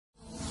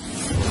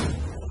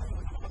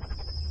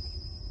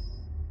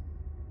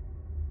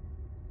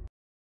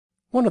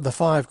One of the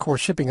 5 core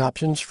shipping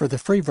options for the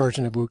free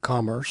version of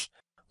WooCommerce,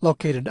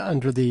 located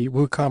under the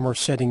WooCommerce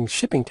Settings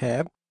Shipping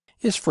tab,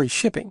 is free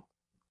shipping.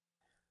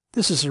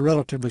 This is a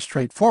relatively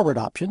straightforward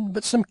option,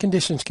 but some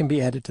conditions can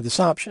be added to this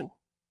option.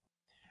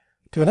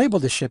 To enable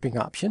the shipping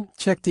option,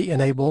 check the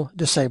Enable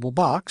Disable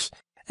box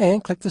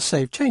and click the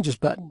Save Changes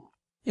button.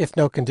 If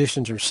no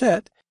conditions are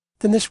set,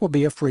 then this will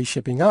be a free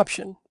shipping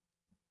option.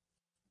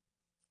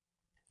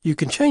 You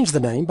can change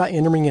the name by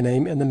entering a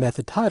name in the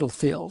Method Title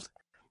field.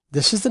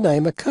 This is the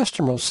name a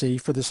customer will see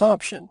for this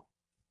option.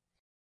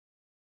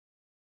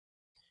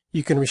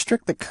 You can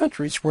restrict the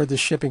countries where this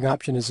shipping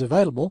option is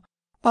available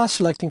by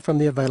selecting from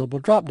the available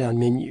drop-down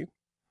menu.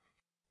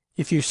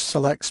 If you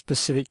select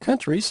specific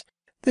countries,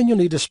 then you'll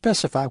need to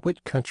specify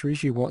which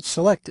countries you want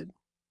selected.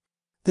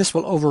 This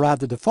will override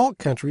the default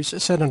countries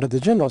set under the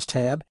Generals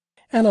tab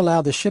and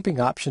allow the shipping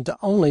option to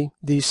only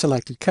these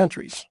selected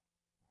countries.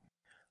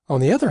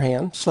 On the other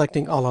hand,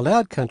 selecting all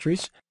allowed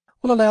countries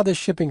will allow this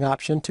shipping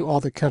option to all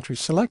the countries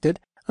selected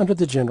under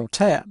the General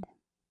tab.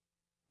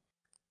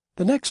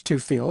 The next 2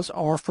 fields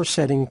are for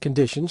setting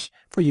conditions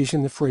for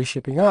using the free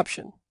shipping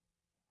option.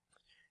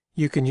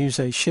 You can use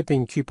a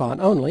shipping coupon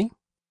only,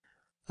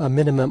 a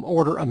minimum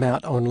order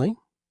amount only,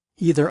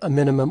 either a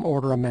minimum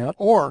order amount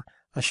or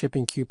a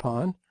shipping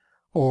coupon,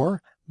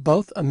 or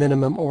both a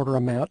minimum order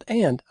amount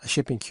and a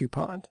shipping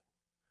coupon.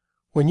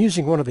 When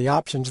using one of the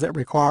options that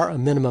require a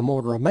minimum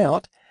order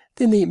amount,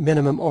 then the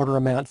minimum order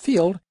amount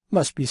field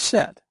must be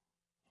set.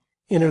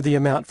 Enter the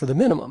amount for the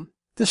minimum.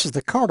 This is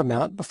the cart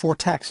amount before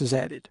tax is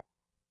added.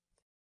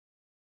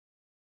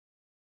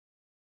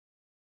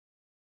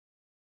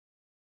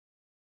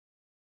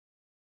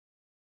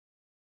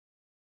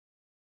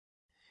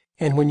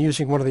 And when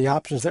using one of the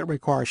options that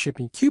require a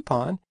shipping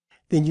coupon,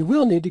 then you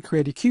will need to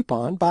create a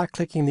coupon by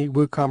clicking the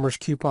WooCommerce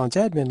Coupons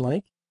admin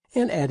link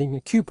and adding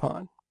a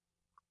coupon.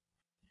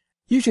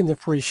 Using the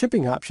free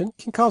shipping option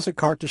can cause a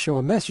cart to show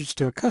a message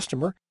to a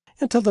customer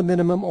until the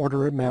minimum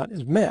order amount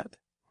is met.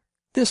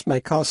 This may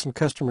cause some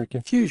customer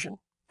confusion.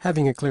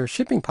 Having a clear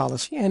shipping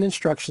policy and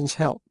instructions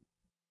help.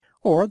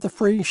 Or the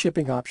free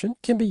shipping option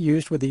can be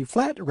used with the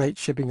flat rate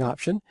shipping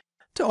option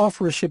to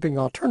offer a shipping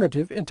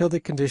alternative until the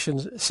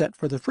conditions set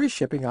for the free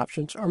shipping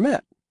options are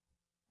met.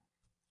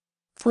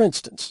 For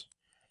instance,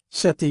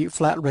 set the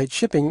flat rate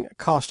shipping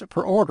cost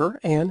per order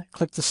and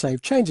click the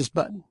Save Changes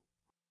button.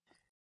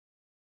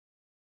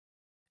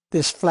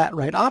 This flat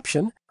rate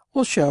option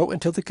will show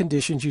until the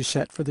conditions you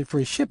set for the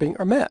free shipping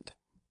are met.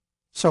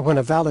 So when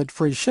a valid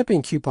free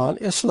shipping coupon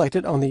is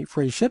selected on the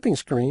free shipping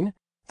screen,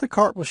 the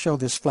cart will show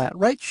this flat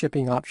rate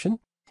shipping option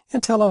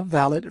until a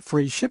valid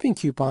free shipping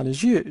coupon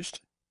is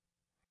used.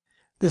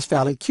 This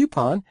valid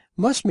coupon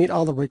must meet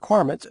all the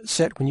requirements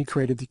set when you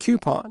created the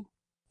coupon.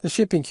 The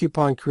shipping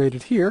coupon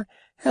created here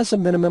has a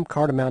minimum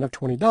cart amount of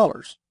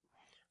 $20.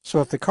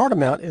 So if the cart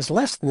amount is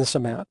less than this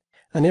amount,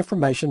 an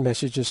information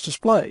message is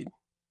displayed.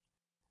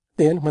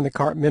 Then when the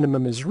cart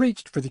minimum is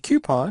reached for the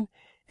coupon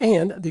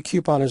and the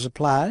coupon is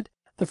applied,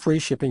 the free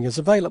shipping is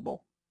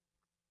available.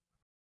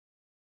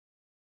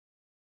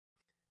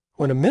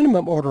 When a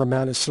minimum order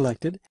amount is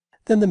selected,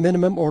 then the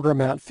minimum order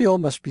amount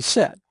field must be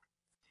set.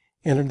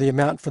 Enter the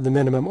amount for the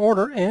minimum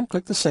order and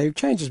click the Save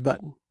Changes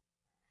button.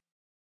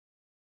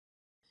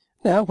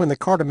 Now, when the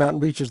cart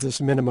amount reaches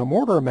this minimum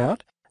order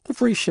amount, the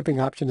free shipping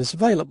option is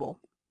available.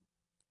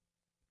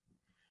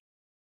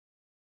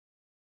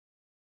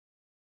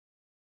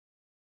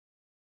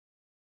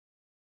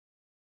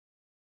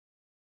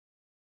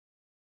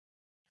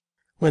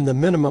 When the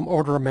minimum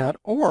order amount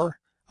or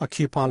a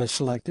coupon is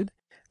selected,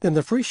 then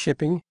the free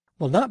shipping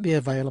will not be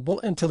available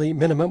until the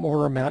minimum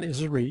order amount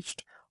is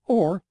reached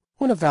or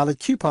when a valid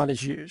coupon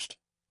is used.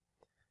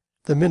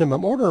 The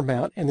minimum order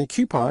amount and the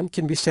coupon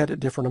can be set at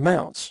different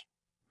amounts.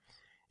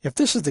 If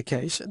this is the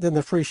case, then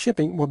the free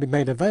shipping will be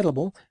made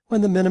available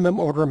when the minimum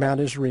order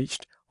amount is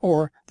reached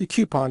or the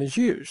coupon is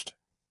used.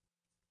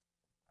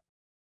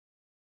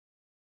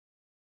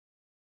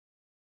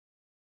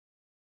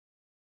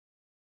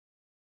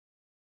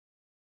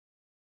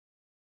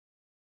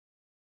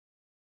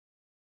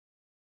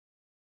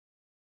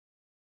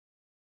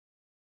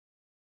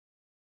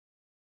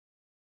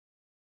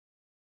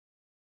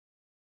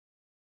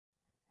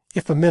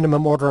 If a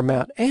minimum order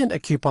amount and a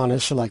coupon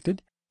is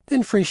selected,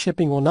 then free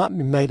shipping will not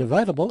be made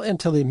available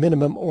until the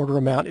minimum order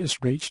amount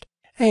is reached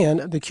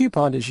and the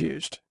coupon is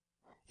used.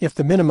 If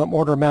the minimum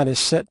order amount is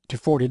set to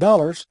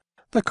 $40,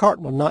 the cart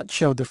will not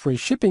show the free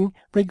shipping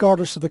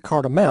regardless of the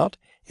cart amount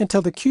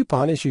until the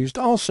coupon is used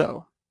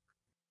also.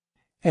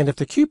 And if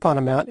the coupon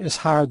amount is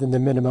higher than the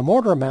minimum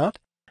order amount,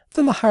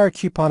 then the higher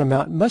coupon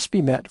amount must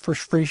be met for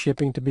free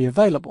shipping to be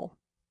available.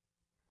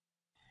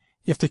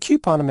 If the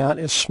coupon amount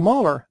is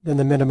smaller than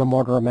the minimum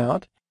order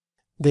amount,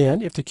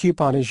 then if the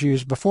coupon is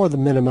used before the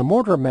minimum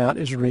order amount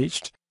is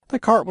reached, the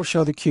cart will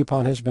show the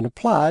coupon has been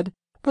applied,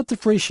 but the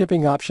free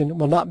shipping option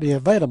will not be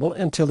available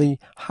until the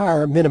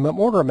higher minimum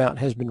order amount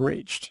has been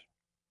reached.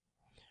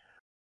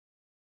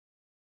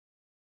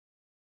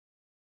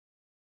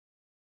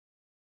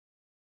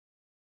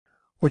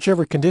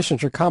 Whichever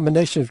conditions or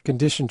combination of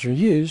conditions are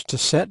used to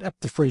set up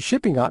the free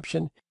shipping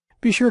option,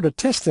 be sure to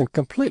test them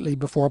completely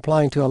before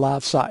applying to a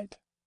live site.